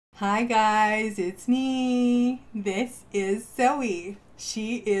Hi guys, it's me. This is Zoe.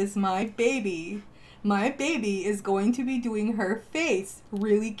 She is my baby. My baby is going to be doing her face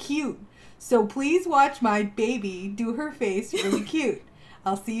really cute. So please watch my baby do her face really cute.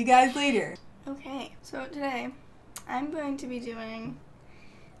 I'll see you guys later. Okay, so today I'm going to be doing,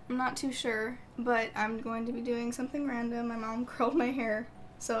 I'm not too sure, but I'm going to be doing something random. My mom curled my hair,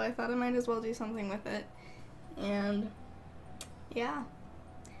 so I thought I might as well do something with it. And yeah,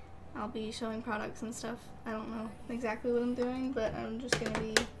 I'll be showing products and stuff. I don't know exactly what I'm doing, but I'm just gonna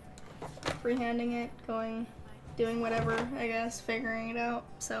be freehanding it, doing whatever, I guess, figuring it out.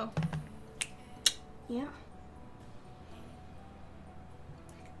 So yeah.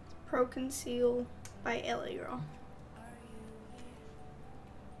 Pro Conceal by LA Girl.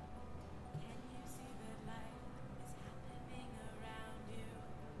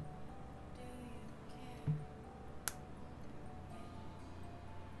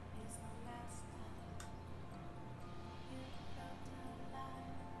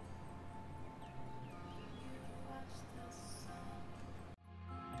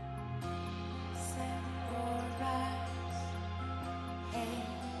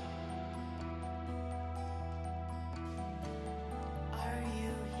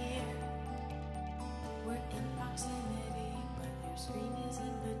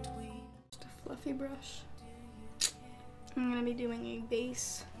 Just a fluffy brush. I'm gonna be doing a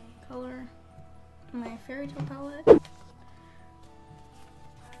base color in my Fairy Tale palette.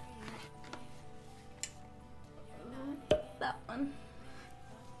 That one.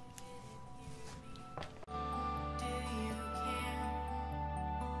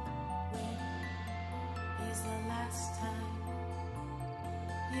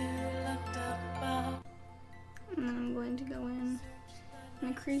 And then I'm going to go in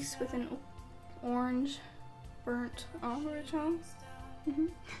a crease with an orange burnt ombre tone.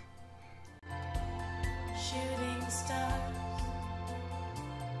 Shooting stars,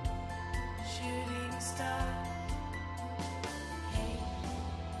 shooting stars. Hey.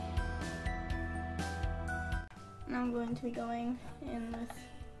 And I'm going to be going in with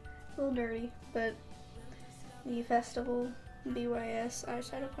a little dirty, but the Festival BYS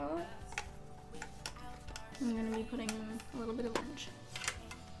eyeshadow palette. I'm going to be putting in a little bit of orange.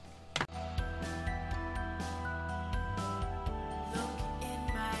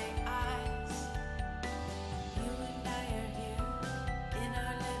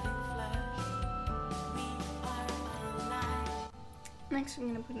 Next I'm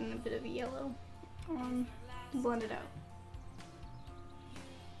going to put in a bit of yellow on, blend it out.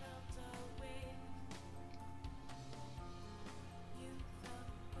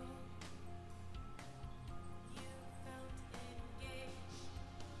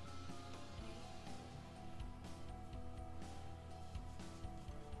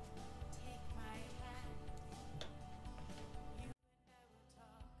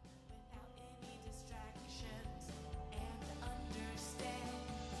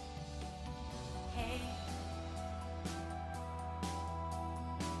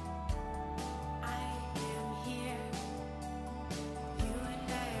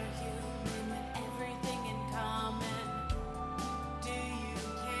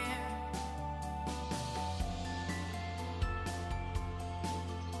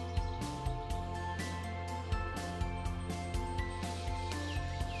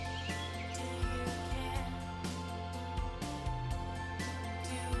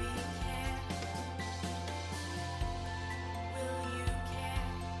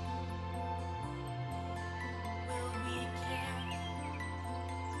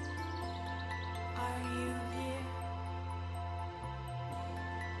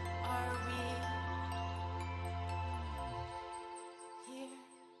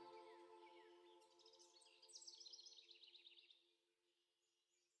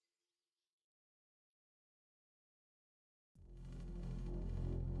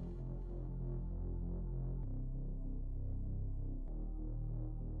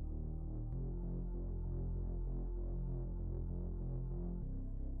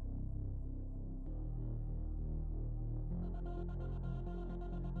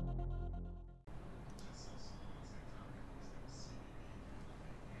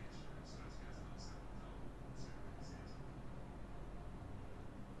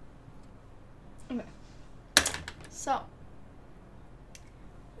 Okay, so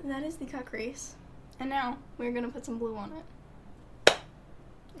that is the cut crease, and now we're gonna put some blue on it.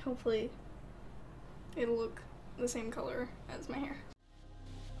 Hopefully it'll look the same color as my hair.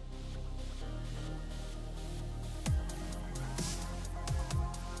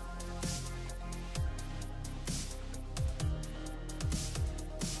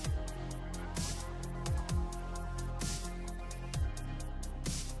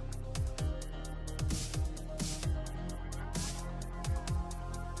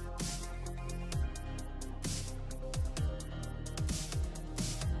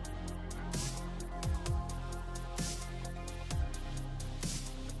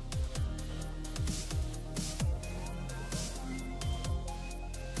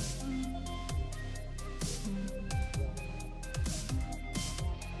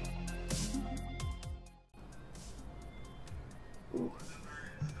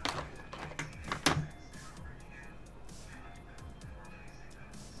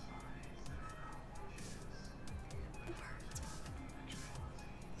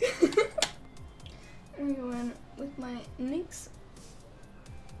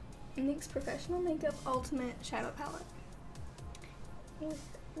 NYX Professional Makeup Ultimate Shadow Palette with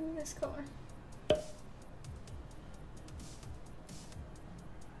this color.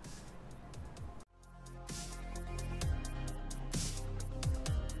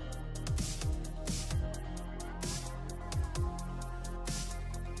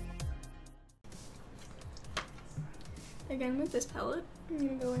 Again with this palette, I'm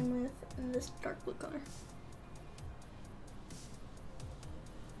going to go in with this dark blue color.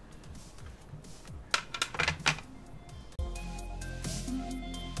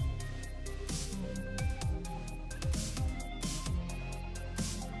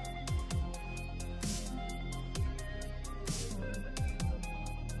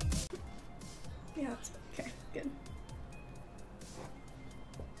 Yeah, that's okay, good.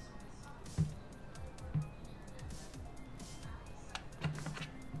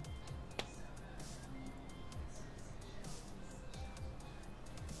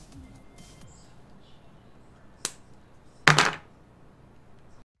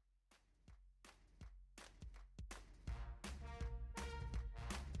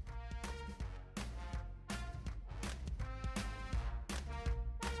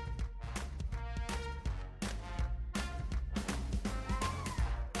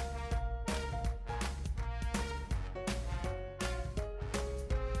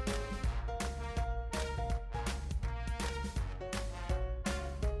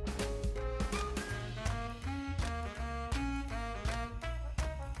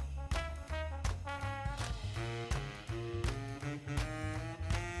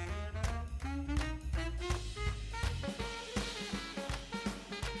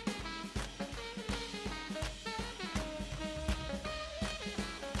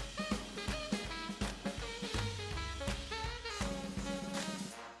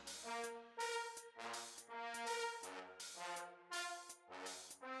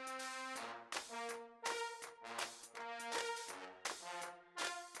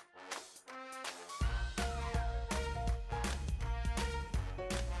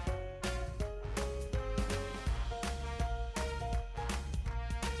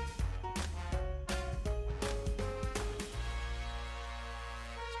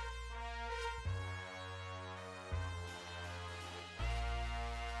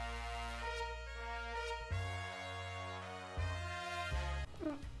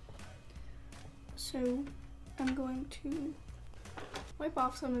 So I'm going to wipe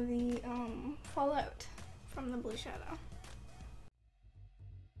off some of the fallout from the blue shadow.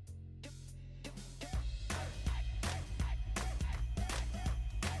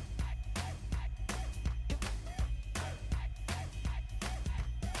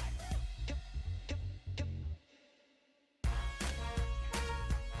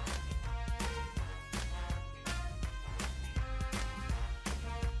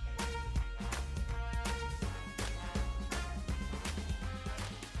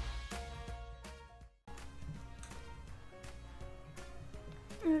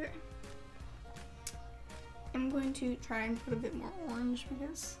 Okay. I'm going to try and put a bit more orange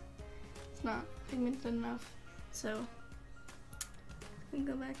because it's not pigmented enough. So I can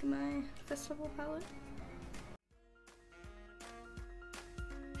go back in my festival palette.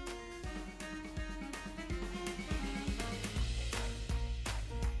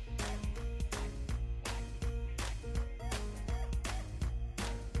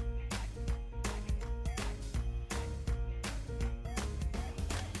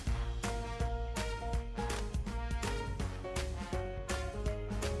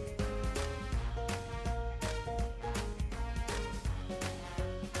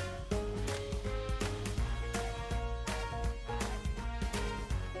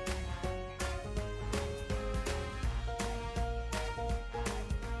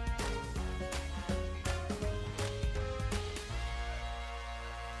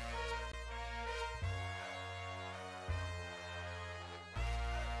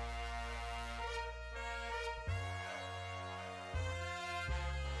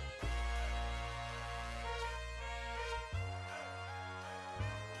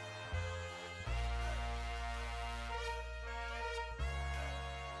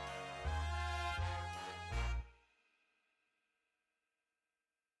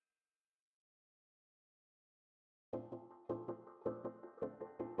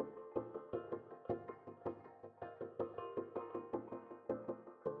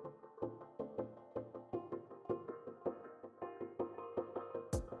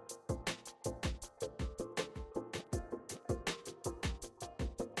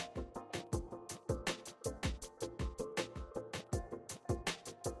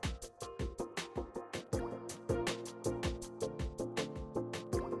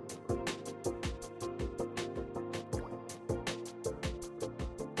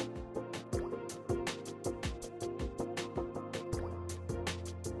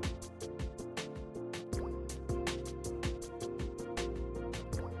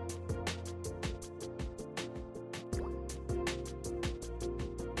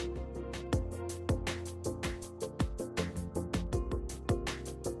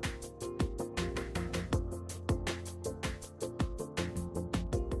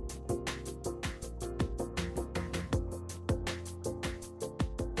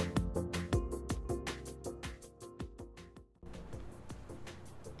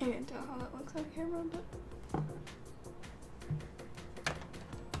 I can't tell how that looks on camera, but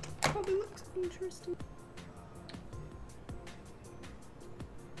probably looks interesting.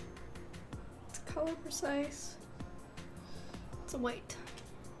 It's color precise. It's a white.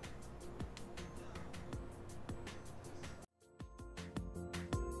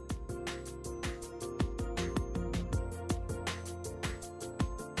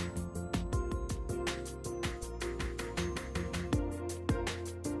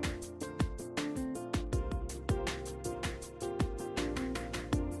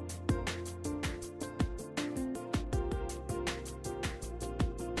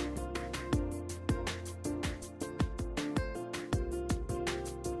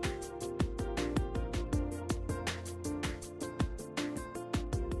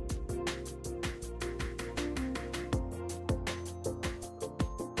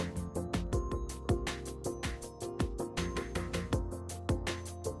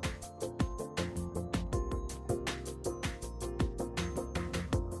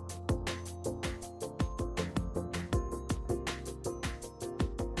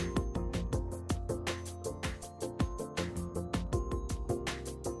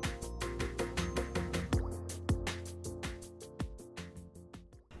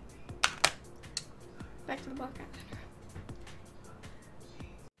 Back to the black eyeliner.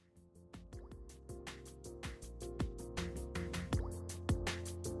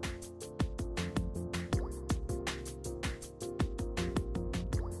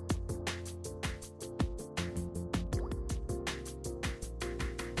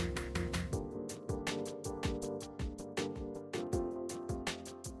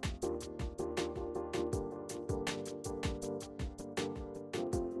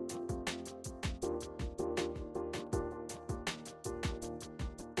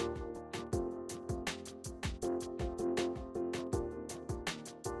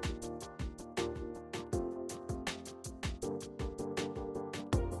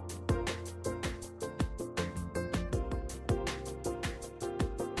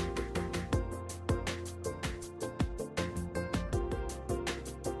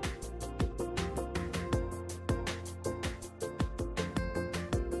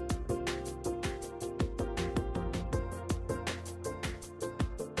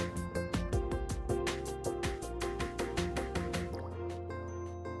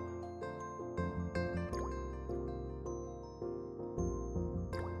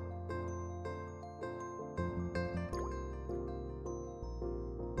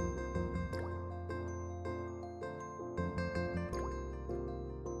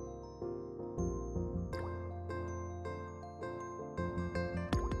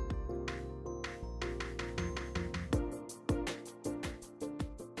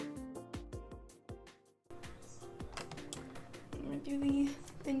 I'm gonna do the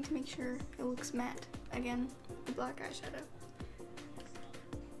thing to make sure it looks matte. Again, the black eyeshadow.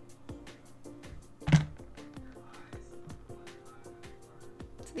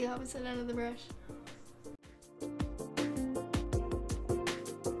 To the opposite end of the brush.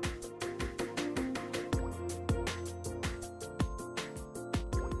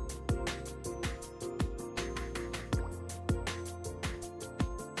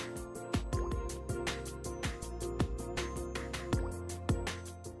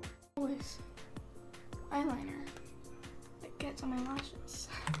 Always eyeliner that gets on my lashes.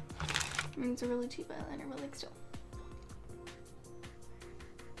 I mean, it's a really cheap eyeliner, but like still.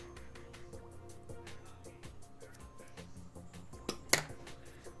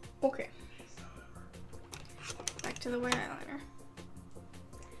 Okay. Back to the white eyeliner.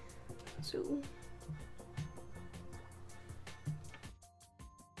 So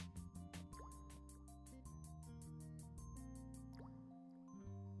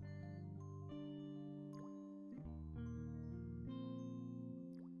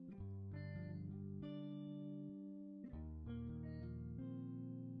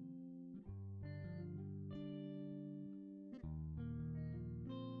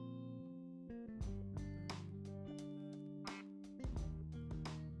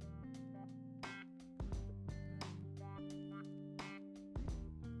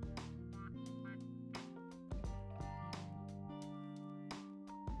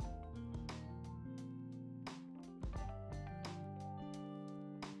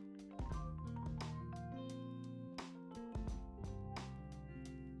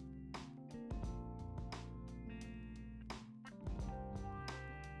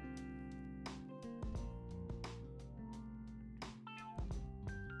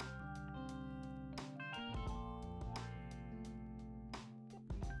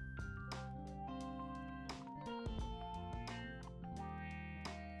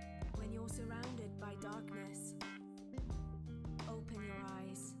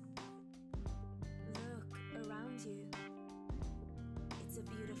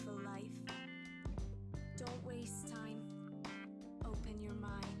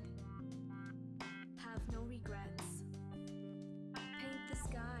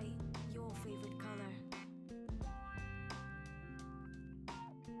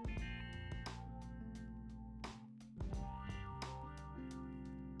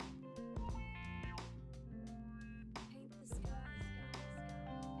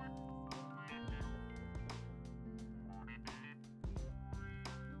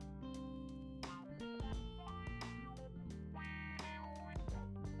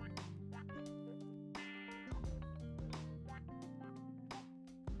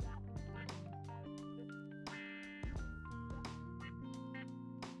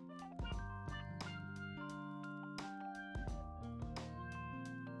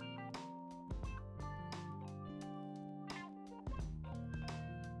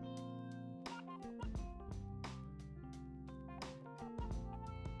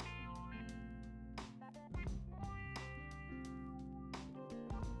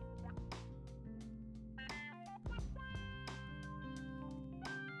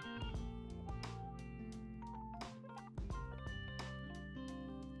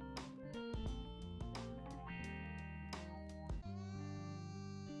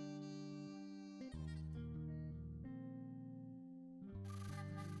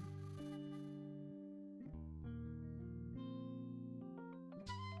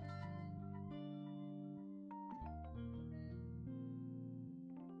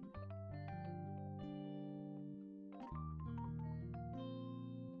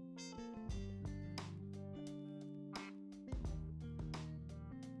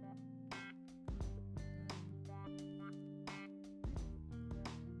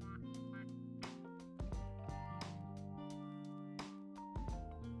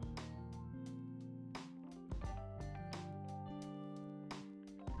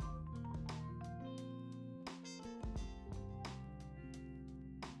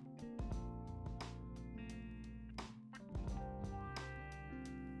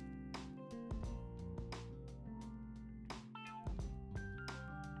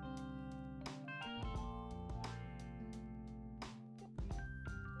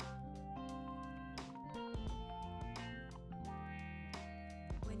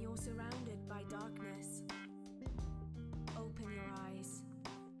You're surrounded by darkness. Open your eyes.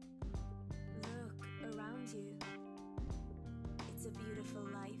 Look around you. It's a beautiful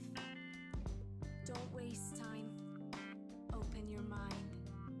life. Don't waste time. Open your mind.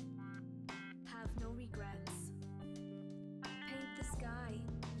 Have no regrets. Paint the sky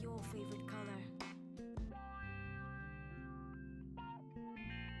your favorite color.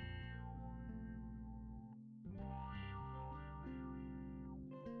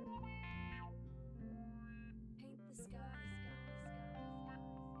 Paint the sky.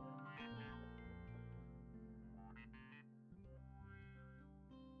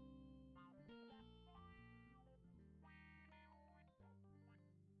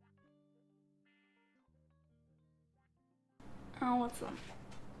 Oh, what's up?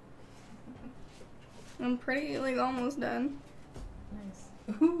 I'm pretty, like, almost done. Nice.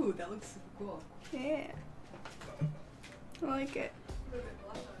 Ooh, that looks super cool. Yeah. I like it.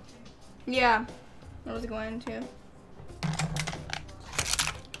 Yeah, I was going to.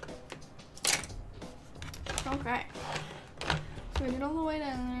 Okay. So I did all the way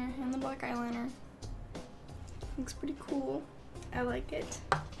down there, and the black eyeliner. Looks pretty cool. I like it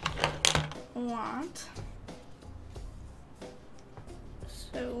a lot.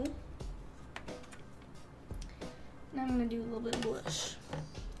 So now I'm gonna do a little bit of blush,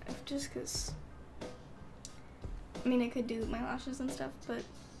 just cause. I mean, I could do my lashes and stuff, but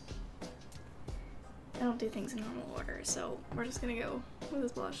I don't do things in normal order, so we're just gonna go with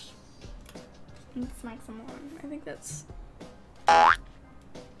this blush and smack some on. I think that's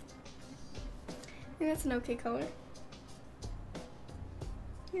an okay color.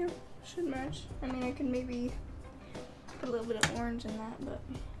 Yeah, should match. I mean, I could maybe put a little bit of orange in that, but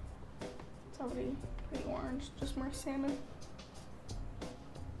it's already pretty orange, just more salmon.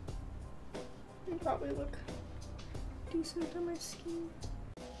 It'll probably look decent on my skin.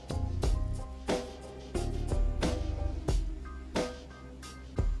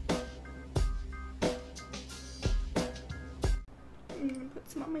 I'm gonna put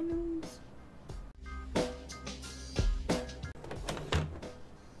some on my nose.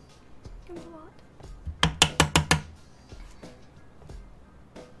 That's a lot.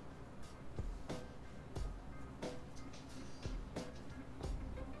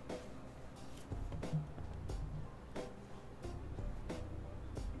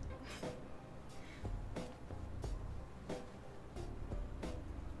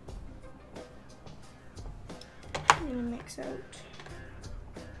 I'm gonna mix out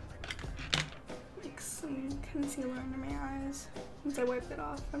like some concealer under my eyes once I wipe it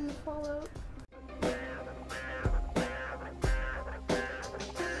off from the fallout.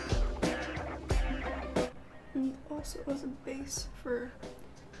 And also as a base for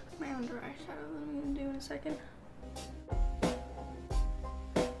my under eyeshadow that I'm gonna do in a second.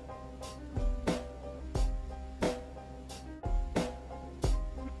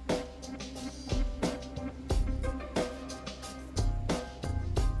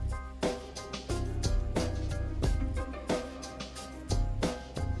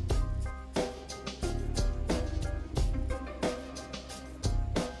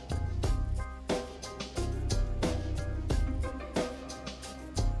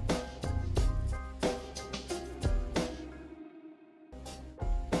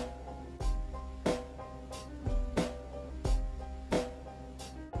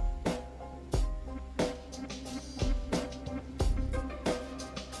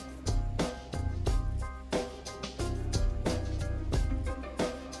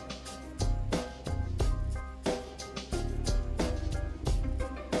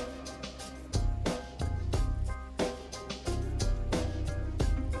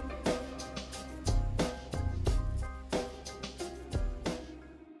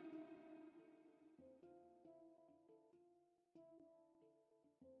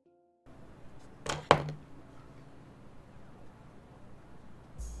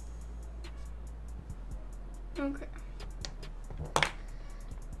 Okay.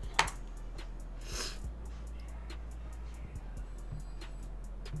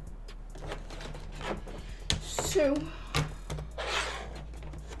 So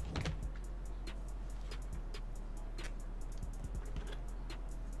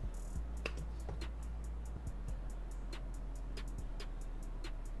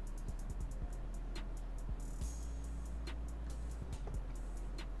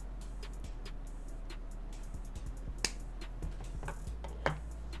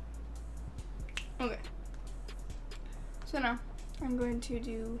okay. So now I'm going to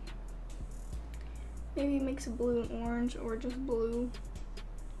do maybe mix a blue and orange or just blue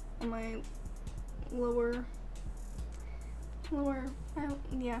on my lower Lower,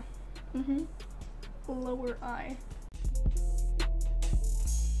 yeah. Lower eye.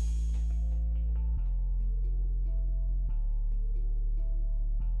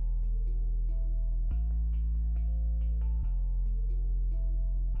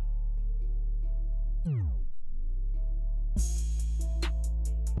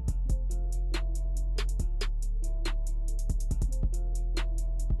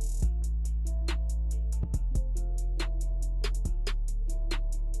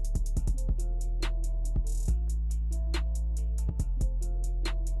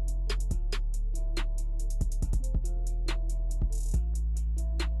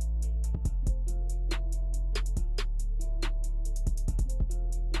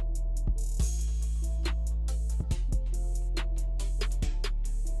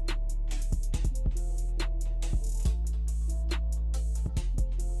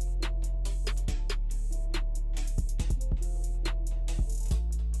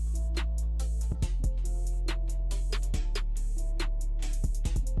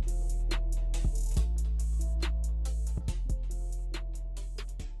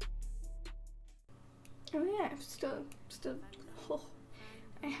 Oh yeah,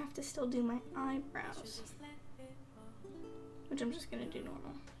 I have to still do my eyebrows, which I'm just gonna do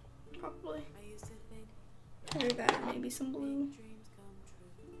normal, probably. Either that or maybe some blue.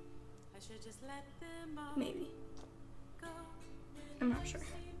 Maybe. I'm not sure.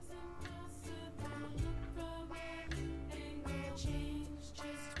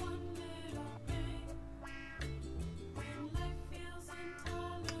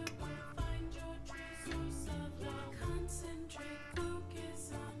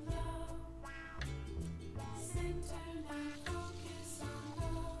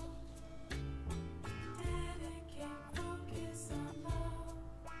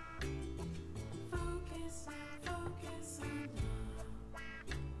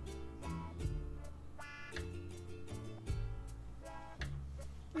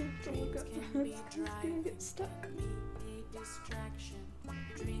 To look up the hoods because it's gonna get stuck.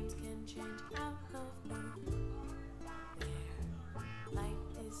 Dreams can change out of nowhere. Life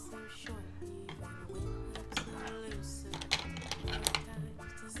is so short, even when hopes are elusive. Lifetimes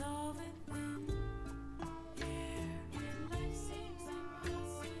dissolve within air, and life seems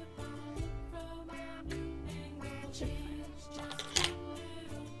impossible from a new angle. Change just one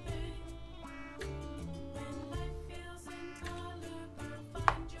little thing. When life feels intolerable,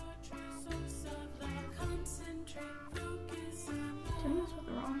 find your true source of love. Concentrate, focus on love. Doing this with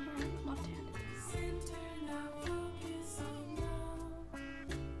the wrong hand, left hand. Center now, focus on love.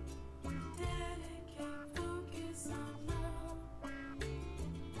 Dedicate, focus on love.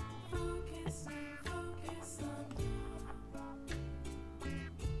 Focus now, focus on love.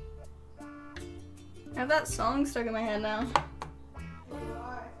 I have that song stuck in my head now.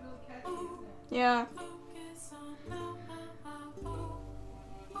 Yeah. Focus on love.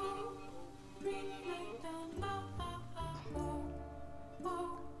 Reflect on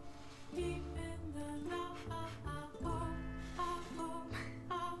love. Deep in the love.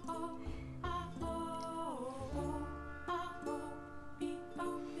 Be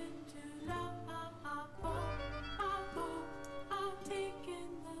open to love. Take in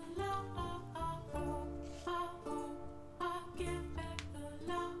the love. Give back the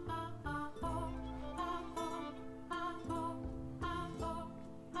love.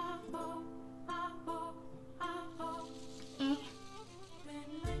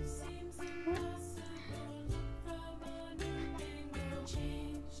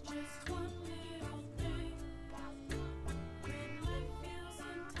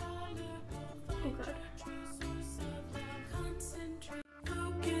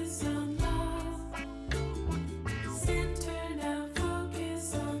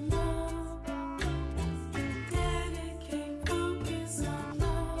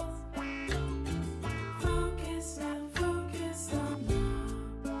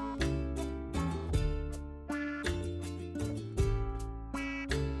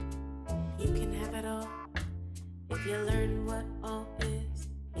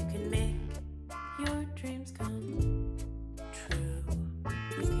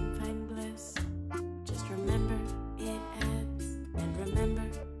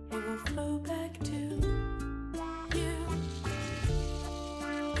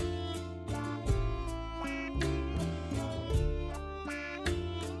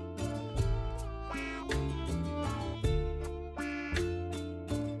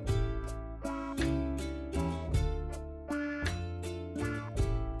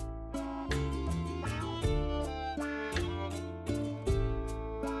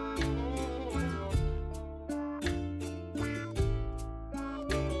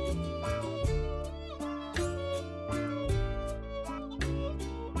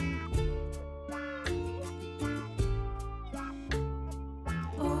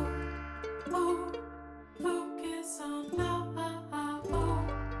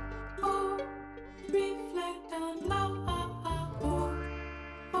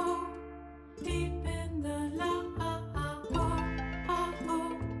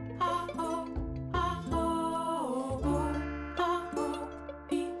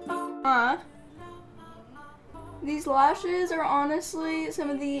 Huh? These lashes are honestly some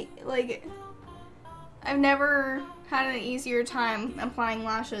of the, like, I've never had an easier time applying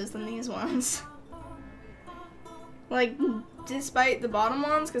lashes than these ones. Like, despite the bottom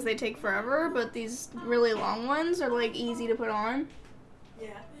ones, because they take forever, but these really long ones are, like, easy to put on. Yeah.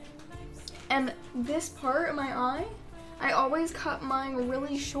 And this part of my eye, I always cut mine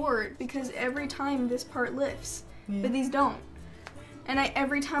really short because every time this part lifts, Yeah. but these don't. And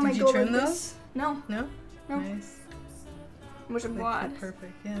every time Did I you go trim like those? this, no, No? No. Nice. which I'm They glad. fit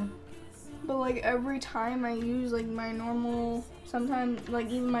perfect, yeah. But like every time I use like my normal, sometimes like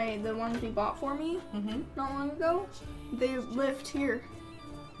even the ones we bought for me Mm-hmm. not long ago, they lift here.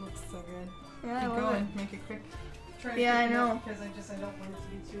 Looks so good. Yeah, I Keep love going. it. Make it quick. Try to Yeah, I quicken it up know. because I don't want it to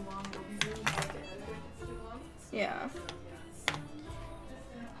be too long. It'll be really hard to edit if it's too long. Yeah.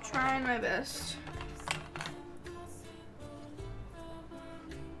 Trying my best.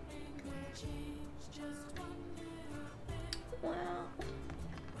 Wow.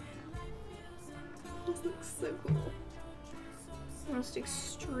 This looks so cool. Most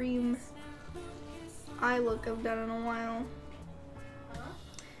extreme eye look I've done in a while.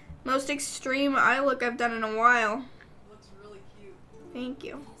 Most extreme eye look I've done in a while. Looks really cute. Thank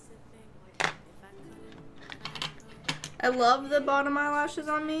you. I love the bottom eyelashes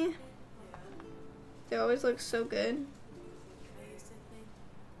on me. They always look so good.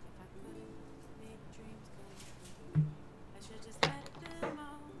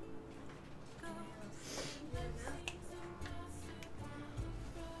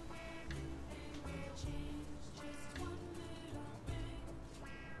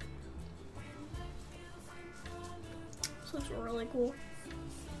 This looks really cool.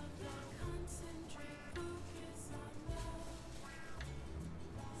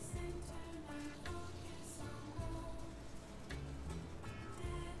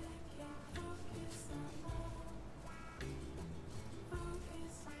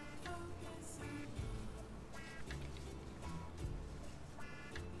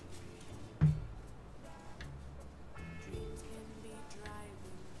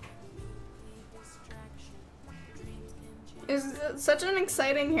 It's such an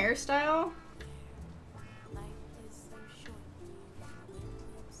exciting hairstyle.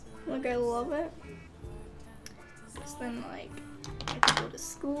 Like, I love it. So then, like, I can go to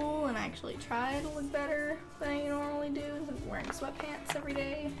school and actually try to look better than I normally do. I'm wearing sweatpants every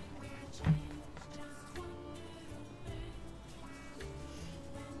day.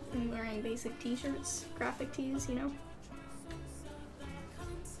 I'm wearing basic t-shirts, graphic tees, you know.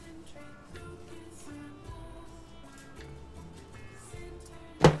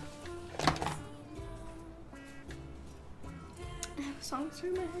 Songs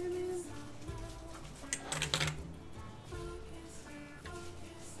through my head, man.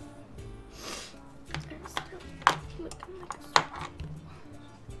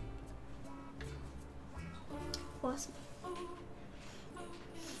 Awesome.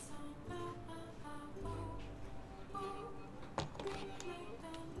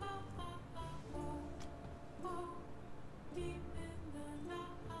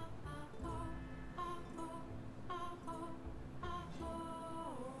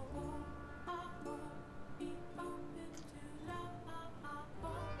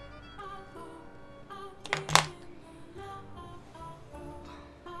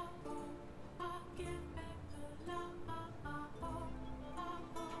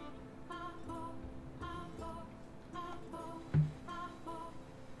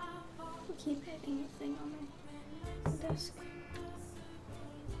 Keep hitting your thing on my desk.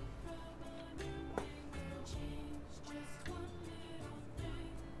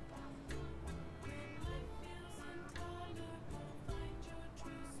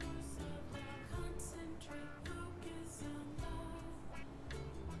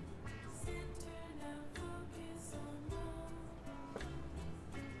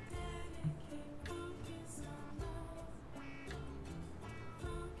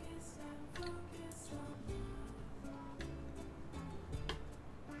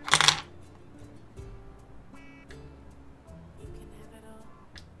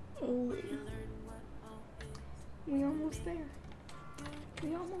 Oh, we almost there.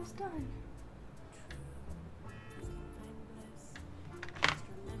 We almost done.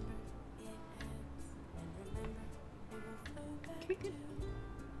 Okay, good.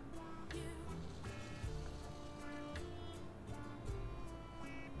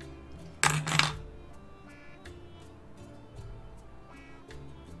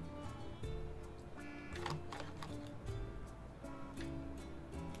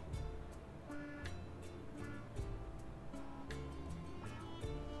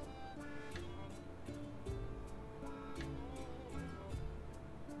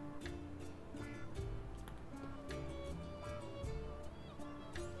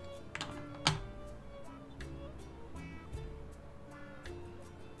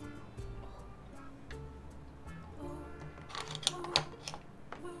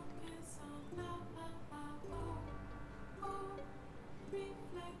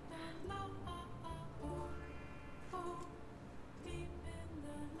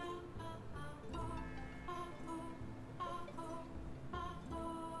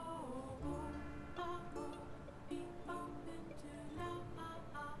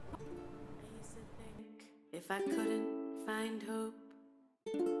 If I couldn't find hope,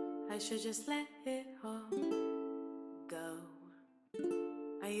 I should just let it all go.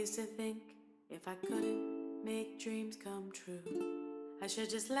 I used to think if I couldn't make dreams come true, I should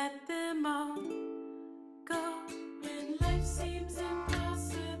just let them all go. When life seems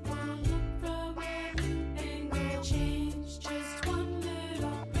impossible, look from a new angle. Change just one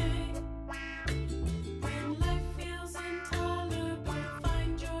little thing. When life feels intolerable,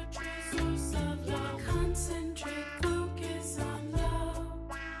 find your true source of love. Concentrate, focus on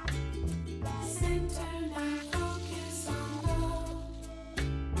love. Center now, focus on love.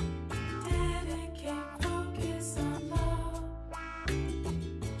 Dedicate, focus on love.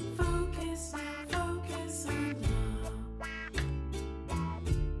 Focus now, focus on love.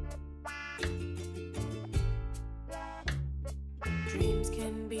 Dreams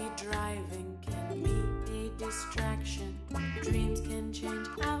can be driving, can be a distraction. Dreams can change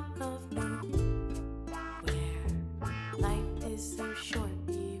out of nowhere. Life is so short,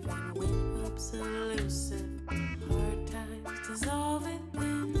 even when hope's elusive. Hard times dissolve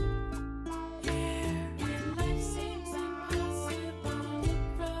within air. When life seems impossible, look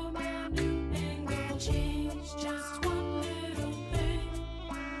from a new angle. Change just one little thing.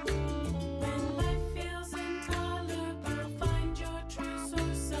 When life feels intolerable, find your true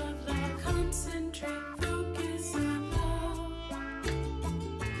source of love. Concentrate, focus on love.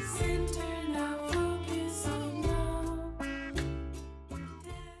 Center now, focus on love.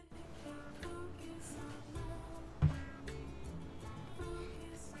 Dedicate, focus on love.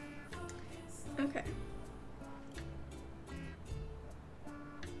 Focus on, focus on. Okay.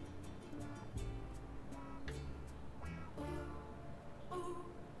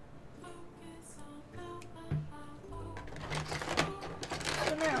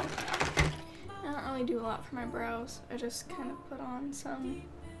 So now, I don't really do a lot for my brows. I just kind of put on some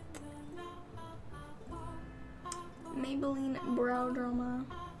Maybelline Brow Drama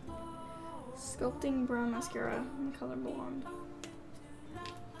Sculpting Brow Mascara in the color Blonde.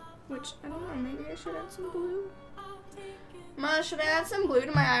 Which, I don't know, maybe I should add some blue? Ma, should I add some blue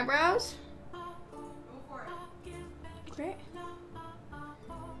to my eyebrows? Great.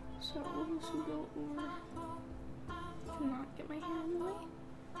 So this will go over to not get my hair in the way.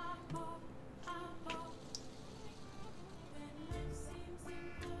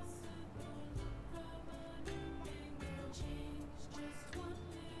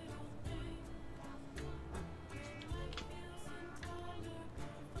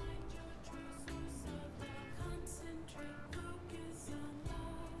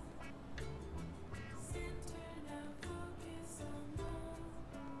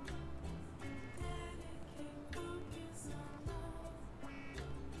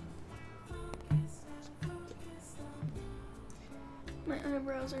 My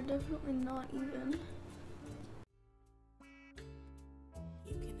eyebrows are definitely not even.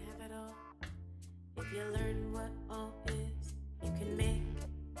 You can have it all if you learn what all is. You can make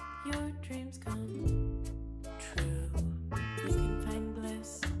your dreams come true. You can find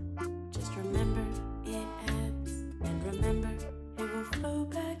bliss. Just remember it adds, and remember it will flow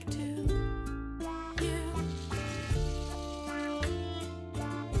back to you.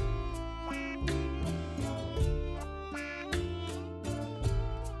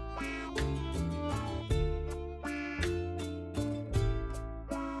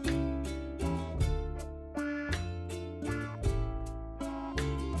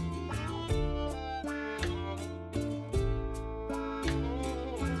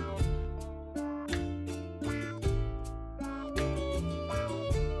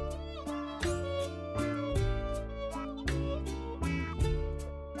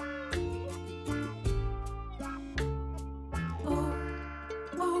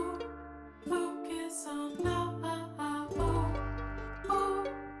 Focus on love.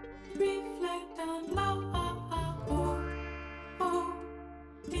 Reflect on love.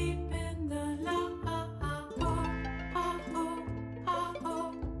 Deep in the love.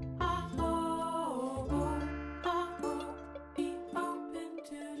 Be open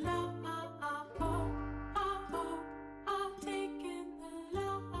to love. Take in the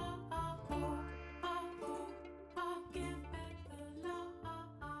love. Give back the love.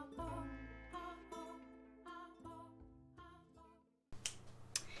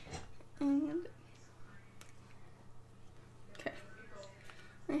 And okay,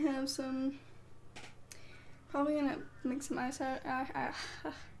 I have some. Probably gonna mix some eyeshadow.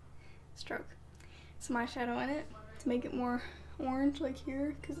 Stroke. Some eyeshadow in it to make it more orange, like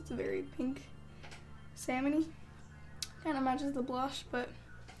here, because it's a very pink, salmony. Kind of matches the blush, but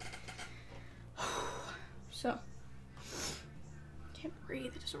so can't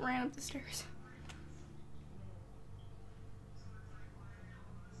breathe. I just ran up the stairs.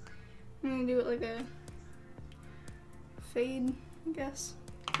 I'm gonna do it like a fade, I guess.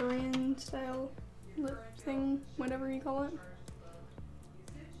 Korean style lip thing, whatever you call it.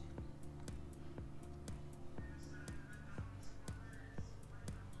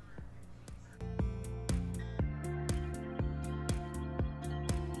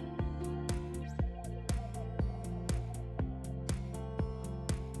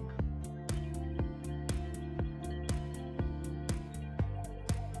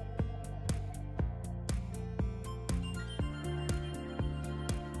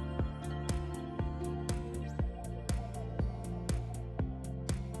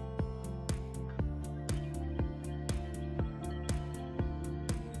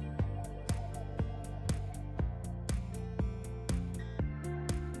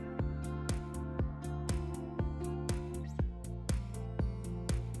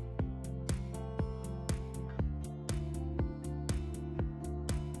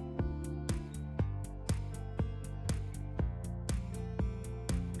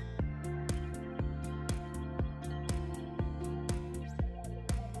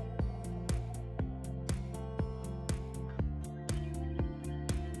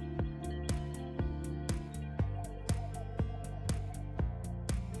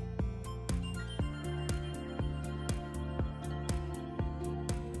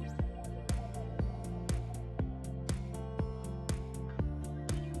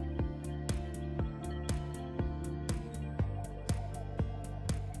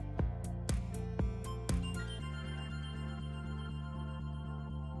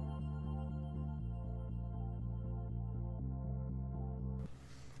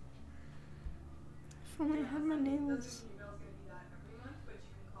 If only I had my nails.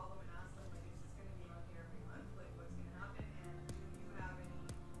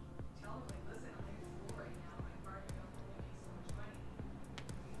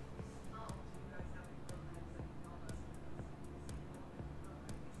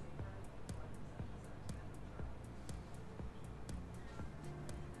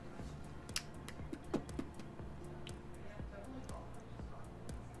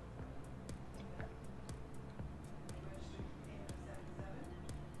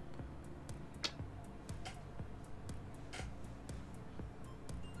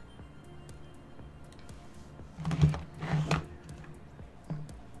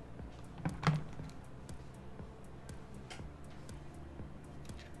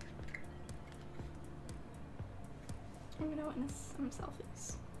 I'm gonna witness some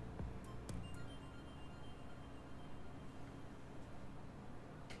selfies.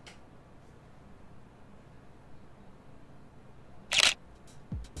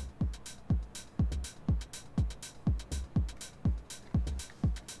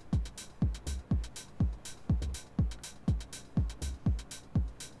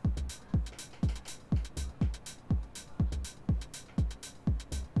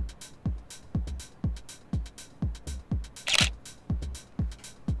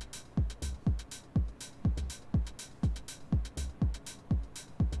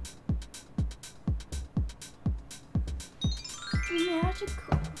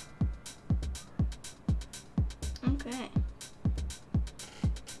 Magical. Okay.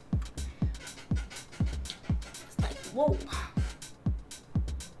 It's like, whoa.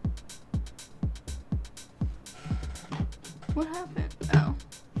 What happened? Oh.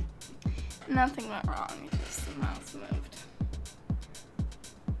 Nothing went wrong, it just the mouse moved.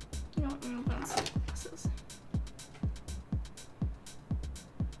 You know what, I'm gonna put on sunglasses.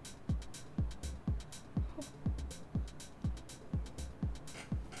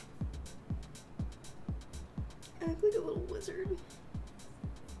 I look like a little wizard.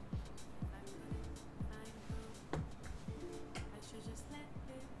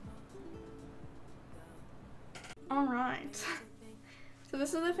 Alright. So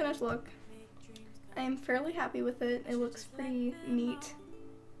this is the finished look. I am fairly happy with it. It looks pretty neat.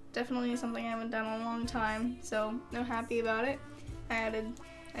 Definitely something I haven't done in a long time, so I'm happy about it. I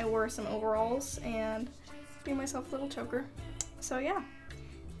wore some overalls and gave myself a little choker. So yeah,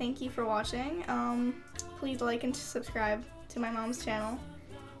 thank you for watching. Please like and subscribe to my mom's channel.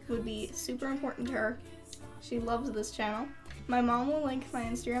 It would be super important to her. She loves this channel. My mom will link my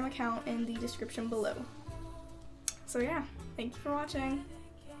Instagram account in the description below. So yeah, thank you for watching.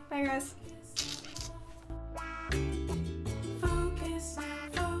 Bye guys. Focus,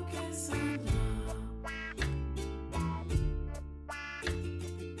 focus on love.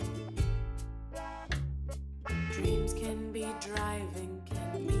 Dreams can be driving,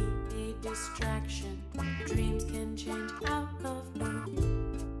 can be a distraction. Dreams can change